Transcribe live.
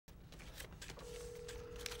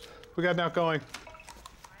We got an outgoing.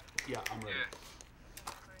 Yeah, I'm ready. Yeah.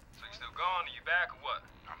 So you still gone? Are you back or what?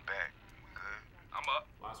 I'm back. We good? I'm up.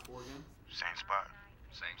 Last four again? Same spot.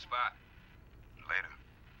 Same spot. Later.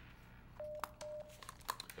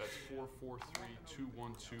 That's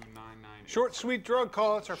 443-212-998. Short, sweet drug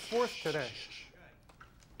call. It's our fourth today.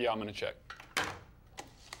 Yeah, I'm gonna check.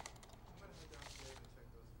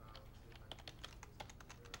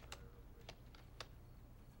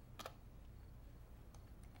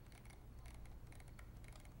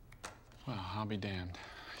 Well, I'll be damned.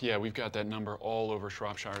 Yeah, we've got that number all over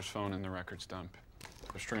Shropshire's phone in the records dump.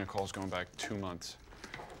 A string of calls going back 2 months.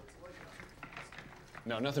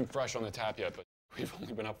 No, nothing fresh on the tap yet, but we've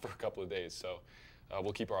only been up for a couple of days, so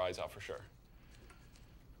we'll keep our eyes out for sure.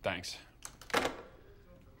 Thanks.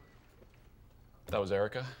 That was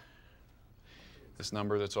Erica. This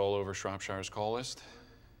number that's all over Shropshire's call list,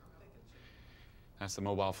 that's the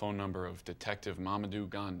mobile phone number of Detective Mamadou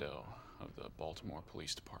Gondo of the Baltimore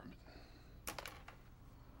Police Department.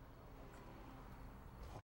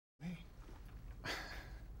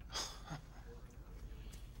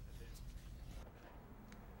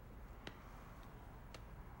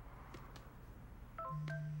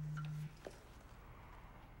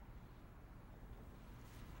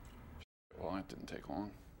 Well, that didn't take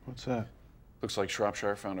long. What's that? Looks like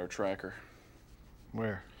Shropshire found our tracker.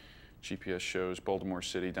 Where? GPS shows Baltimore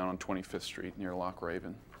City down on 25th Street near Loch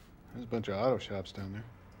Raven. There's a bunch of auto shops down there.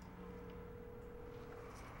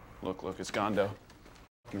 Look, it's Gondo.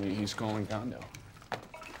 He's calling Gondo.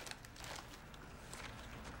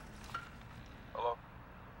 Hello?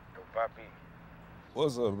 Yo, Papi.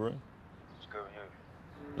 What's up, bro? What's good with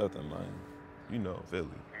you? Nothing, man. You know, Philly.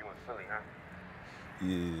 You in Philly, huh?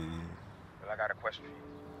 Yeah. Well, I got a question for you.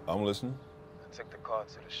 I'm listening. I took the car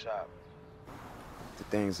to the shop. The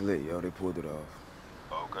thing's lit, yo. They pulled it off.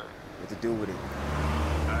 Okay. What to do with it?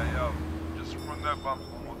 Hey, yo, just run that by me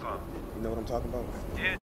one more time. You know what I'm talking about?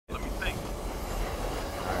 Yeah, let me think.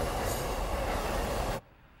 All right.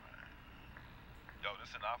 Yo,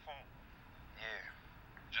 this an iPhone? Yeah.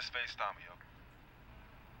 Just FaceTime me, yo.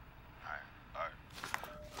 All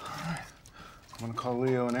right. I'm gonna call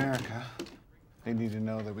Leo and Erica. They need to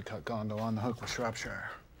know that we caught Gondo on the hook with Shropshire.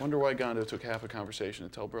 Wonder why Gondo took half a conversation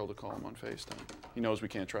to tell Brill to call him on FaceTime. He knows we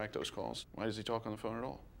can't track those calls. Why does he talk on the phone at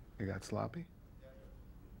all? You got sloppy?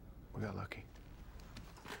 We got lucky.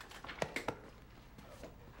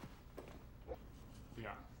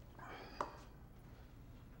 Yeah.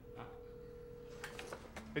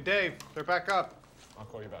 Hey, Dave, they're back up. I'll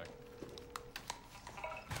call you back.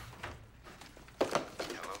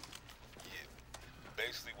 Hello? Yeah.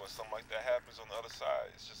 Basically, when something like that happens on the other side,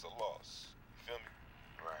 it's just a loss. You feel me?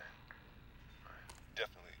 Right.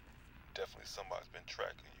 Definitely somebody's been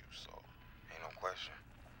tracking you, so. Ain't no question.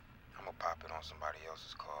 I'm gonna pop it on somebody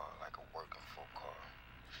else's car, like a working full car.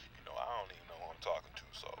 You know, I don't even know who I'm talking to,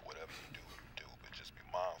 so whatever you do, but just be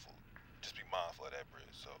mindful. Just be mindful of that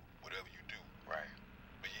bridge, so whatever you do. Right.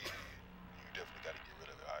 But yeah, you definitely gotta get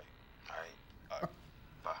rid of it, all right? All right.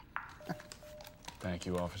 Bye. Thank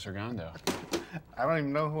you, Officer Gondo. I don't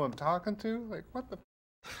even know who I'm talking to. Like, what the?